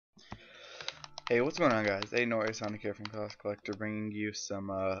Hey, what's going on, guys? Sonic here from Class Collector, bringing you some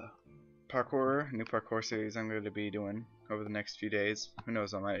new parkour series I'm going to be doing over the next few days. Who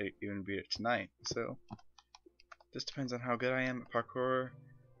knows, I might even beat it tonight. So, this depends on how good I am at parkour.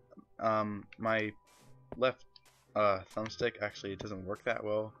 My left thumbstick actually doesn't work that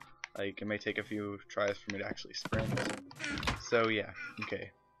well. Like, it may take a few tries for me to actually sprint. So, yeah,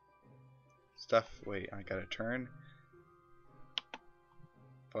 okay. Wait, I gotta turn.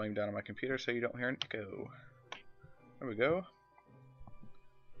 Volume down on my computer so you don't hear it go. There we go.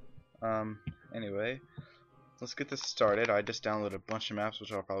 Anyway, let's get this started. I just downloaded a bunch of maps,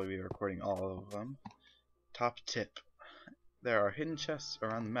 which I'll probably be recording all of them. Top tip: there are hidden chests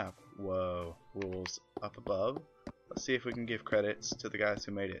around the map. Whoa. Rules up above. Let's see if we can give credits to the guys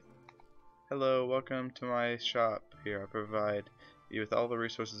who made it. Hello, welcome to my shop. Here I provide you with all the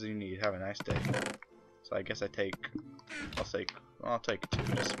resources you need. Have a nice day. So I guess I'll take two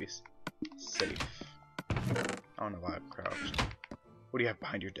just to be safe. I don't know why I'm crouched. What do you have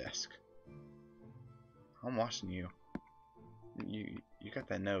behind your desk? I'm watching you. You got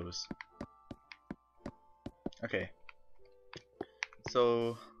that nose. Okay.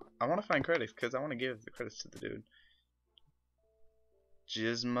 So I want to find credits because I want to give the credits to the dude.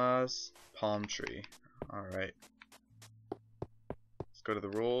 Gizma's palm tree. All right. Let's go to the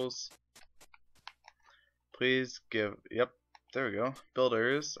rules. Please give. Yep. There we go.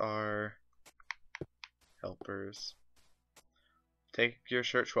 Builders are helpers. Take your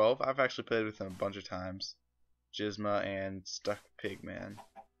shirt 12. I've actually played with them a bunch of times. Gizma and Stuck Pigman.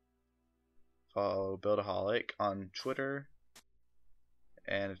 Follow Buildaholic on Twitter.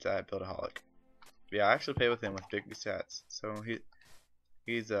 And it's at Buildaholic. Yeah, I actually play with him with big stats. So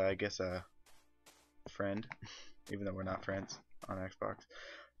he's I guess a friend. Even though we're not friends on Xbox.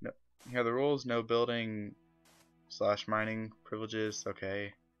 No, here are the rules. No building / mining privileges.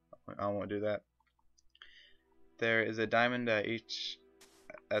 Okay, I won't do that. There is a diamond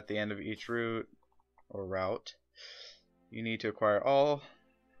at the end of each route. You need to acquire all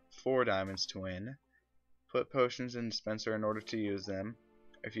 4 diamonds to win. Put potions in dispenser in order to use them.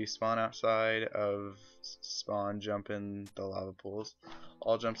 If you spawn outside of spawn, jump in the lava pools.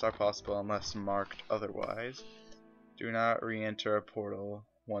 All jumps are possible unless marked otherwise. Do not re-enter a portal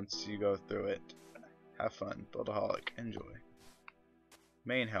once you go through it. Have fun. Buildaholic. Enjoy.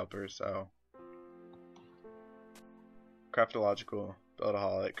 Main helpers. Oh. Craftological.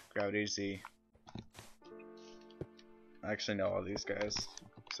 Buildaholic. Gravity Z. I actually know all these guys.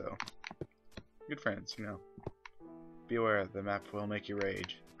 So. Good friends, you know. Be aware the map will make you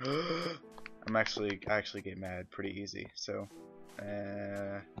rage. I actually get mad pretty easy. So.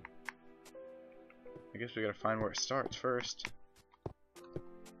 I guess we gotta find where it starts first.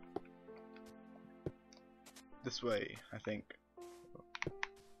 This way, I think.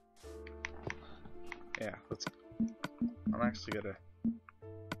 Yeah, I'm actually gonna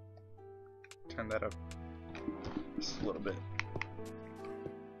turn that up just a little bit.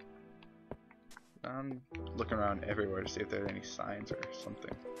 I'm looking around everywhere to see if there are any signs or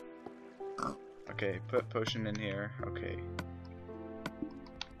something. Okay, put potion in here. Okay.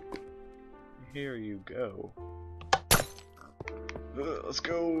 Here you go. Let's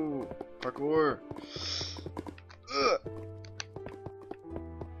go! Parkour!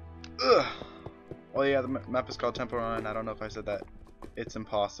 Oh yeah, the map is called Temple Run. I don't know if I said that. It's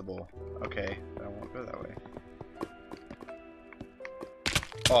impossible. Okay, I won't go that way.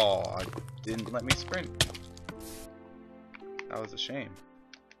 Oh, I didn't let me sprint. That was a shame.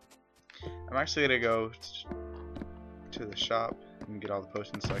 I'm actually gonna go to the shop and get all the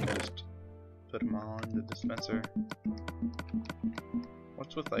potions so I can just put them all in the dispenser.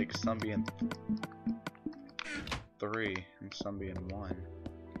 What's with like some being 3 and some being 1?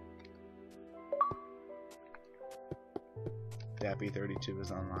 Dappy32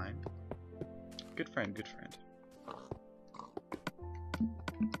 is online. Good friend, good friend.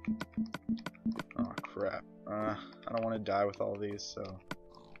 Oh crap. I don't want to die with all these, so.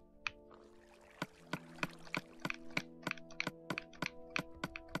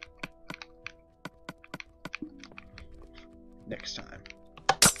 Next time.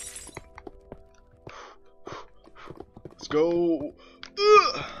 Let's go.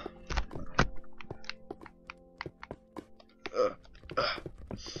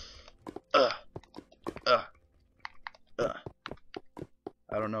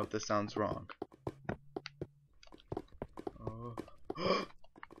 I don't know if this sounds wrong.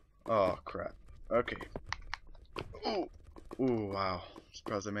 Oh crap. Okay. Ooh, wow.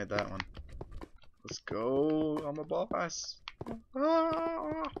 Surprised I made that one. Let's go. I'm a boss.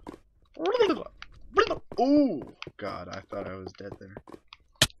 Oh God, I thought I was dead there.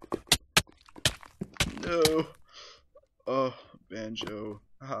 No. Oh, Banjo.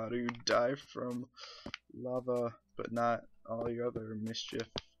 How do you die from lava, but not all your other mischief?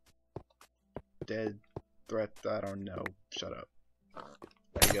 Dead threat, I don't know. Shut up.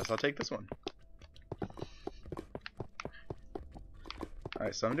 I guess I'll take this one.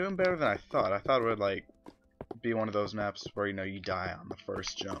 Alright, so I'm doing better than I thought. I thought it would, like, be one of those maps where, you know, you die on the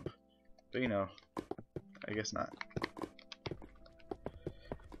first jump. But, you know, I guess not.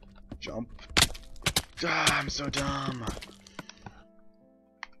 Jump. Ah, I'm so dumb.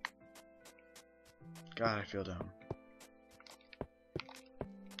 God, I feel dumb.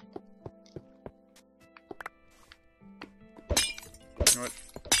 You know what?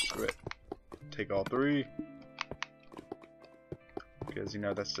 Screw it. Take all three. Because, you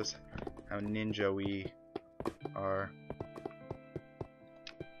know, that's just how ninja we are.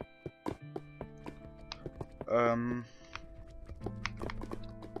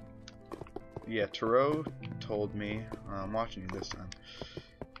 Yeah, Taro told me, I'm watching you this time,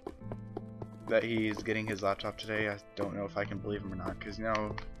 that he's getting his laptop today. I don't know if I can believe him or not, because you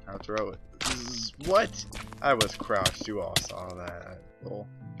know how Taro is. What? I was crouched, you all saw that. Lol.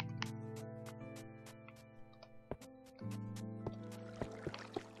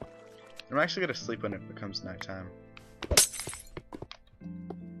 I'm actually gonna sleep when it becomes nighttime.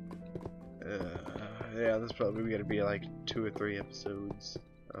 Yeah, this is probably gonna be like 2 or 3 episodes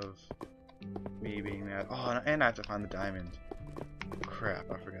of me being mad. Oh, and I have to find the diamond.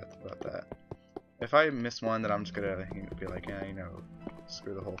 Crap, I forgot about that. If I miss one, then I'm just gonna be like, yeah, you know,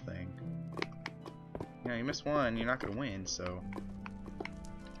 screw the whole thing. You know, you miss one, you're not gonna win, so.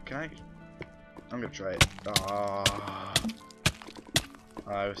 Can I? I'm gonna try it. Ah.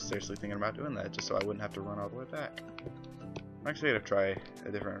 I was seriously thinking about doing that just so I wouldn't have to run all the way back. I'm actually gonna try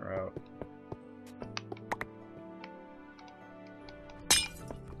a different route.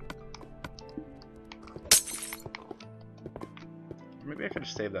 Maybe I could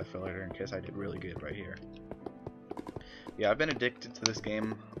just save that for later in case I did really good right here. Yeah, I've been addicted to this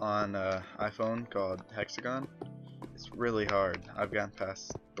game on iPhone called Hexagon. It's really hard. I've gotten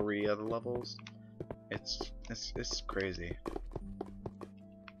past 3 of the levels. It's crazy.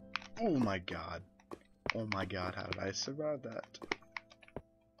 Oh my god. Oh my god, how did I survive that?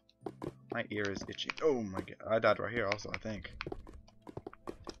 My ear is itchy. Oh my god. I died right here also, I think.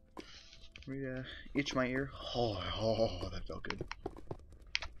 Let me itch my ear. Oh, that felt good.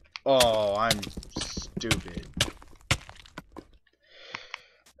 Oh, I'm stupid.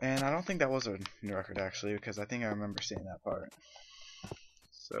 And I don't think that was a new record actually, because I think I remember seeing that part.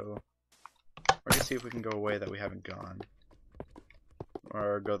 So, we're gonna see if we can go a way that we haven't gone.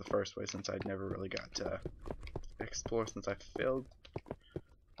 Or go the first way, since I never really got to explore since I failed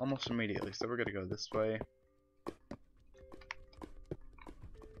almost immediately. So we're gonna go this way.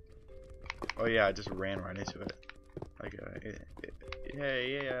 Oh yeah, I just ran right into it. Like,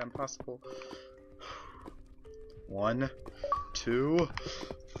 yeah, impossible. 1, 2,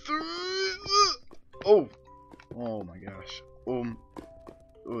 3. Oh my gosh. Oh,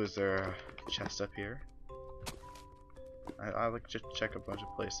 is there a chest up here? I like to check a bunch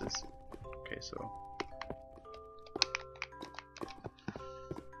of places. Okay, so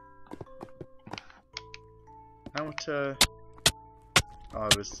I went to. Oh, I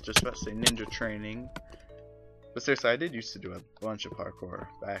was just about to say ninja training. But seriously, I did used to do a bunch of parkour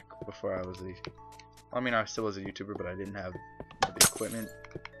back before I was I mean, I still was a YouTuber, but I didn't have the equipment.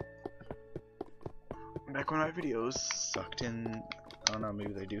 Back when my videos sucked in. I don't know,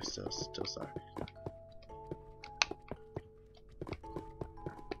 maybe they do still suck.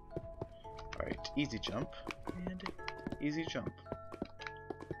 Alright, easy jump. And easy jump.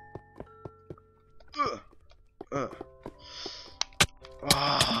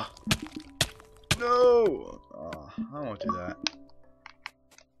 Ah! No! Oh, I won't do that.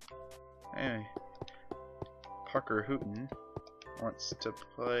 Anyway, Parker Hooten wants to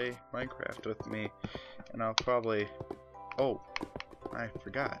play Minecraft with me, and I'll probably. Oh, I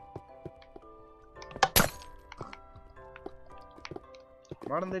forgot.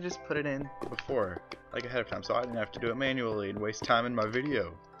 Why don't they just put it in before, like ahead of time, so I didn't have to do it manually and waste time in my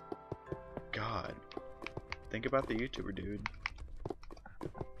video? God, think about the YouTuber dude.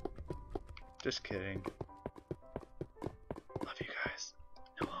 Just kidding. Love you guys.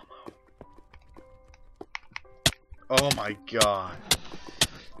 No homo. Oh my god.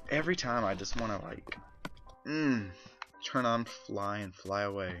 Every time I just want to like, turn on fly and fly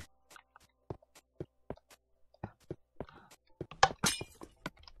away.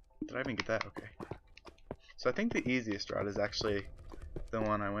 Did I even get that? Okay. So I think the easiest route is actually the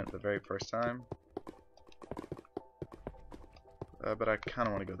one I went the very first time. But I kind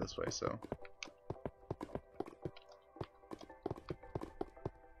of want to go this way, so.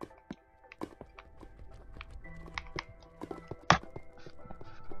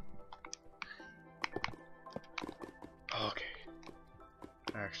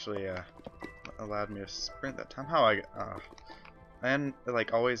 actually allowed me to sprint that time. How and it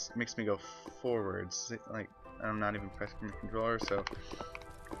like always makes me go forwards. Like I'm not even pressing the controller, so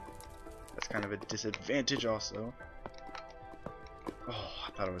that's kind of a disadvantage also. Oh,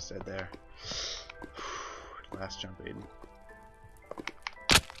 I thought I was dead there. Last jump, Aiden.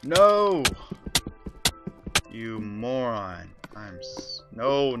 No! You moron.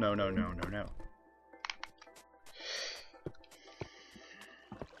 No.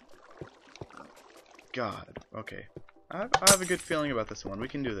 God. Okay. I have a good feeling about this one. We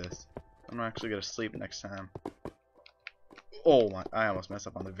can do this. I'm not actually gonna sleep next time. Oh my! I almost messed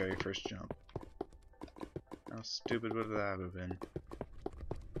up on the very first jump. How stupid would that have been?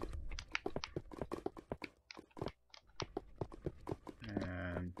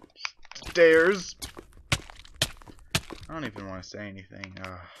 And stairs. I don't even want to say anything.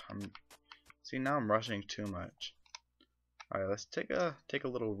 See, now I'm rushing too much. All right, let's take a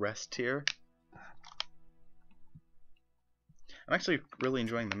little rest here. I'm actually really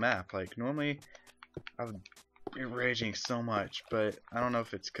enjoying the map. Like normally, I would be raging so much, but I don't know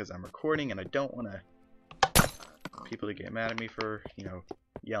if it's because I'm recording and I don't want people to get mad at me for, you know,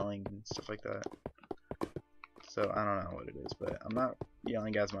 yelling and stuff like that. So I don't know what it is, but I'm not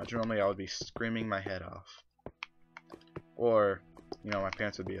yelling as much. Normally I would be screaming my head off. Or, you know, my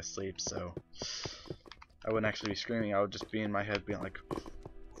parents would be asleep, so I wouldn't actually be screaming. I would just be in my head being like,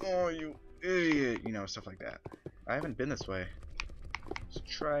 oh, you idiot, you know, stuff like that. I haven't been this way. Let's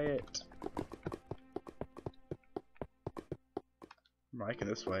try it. I'm liking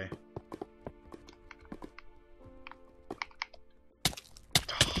this way.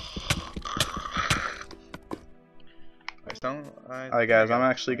 Alright guys, I'm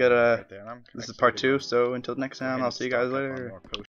actually gonna, this is part 2, so until next time, I'll see you guys later.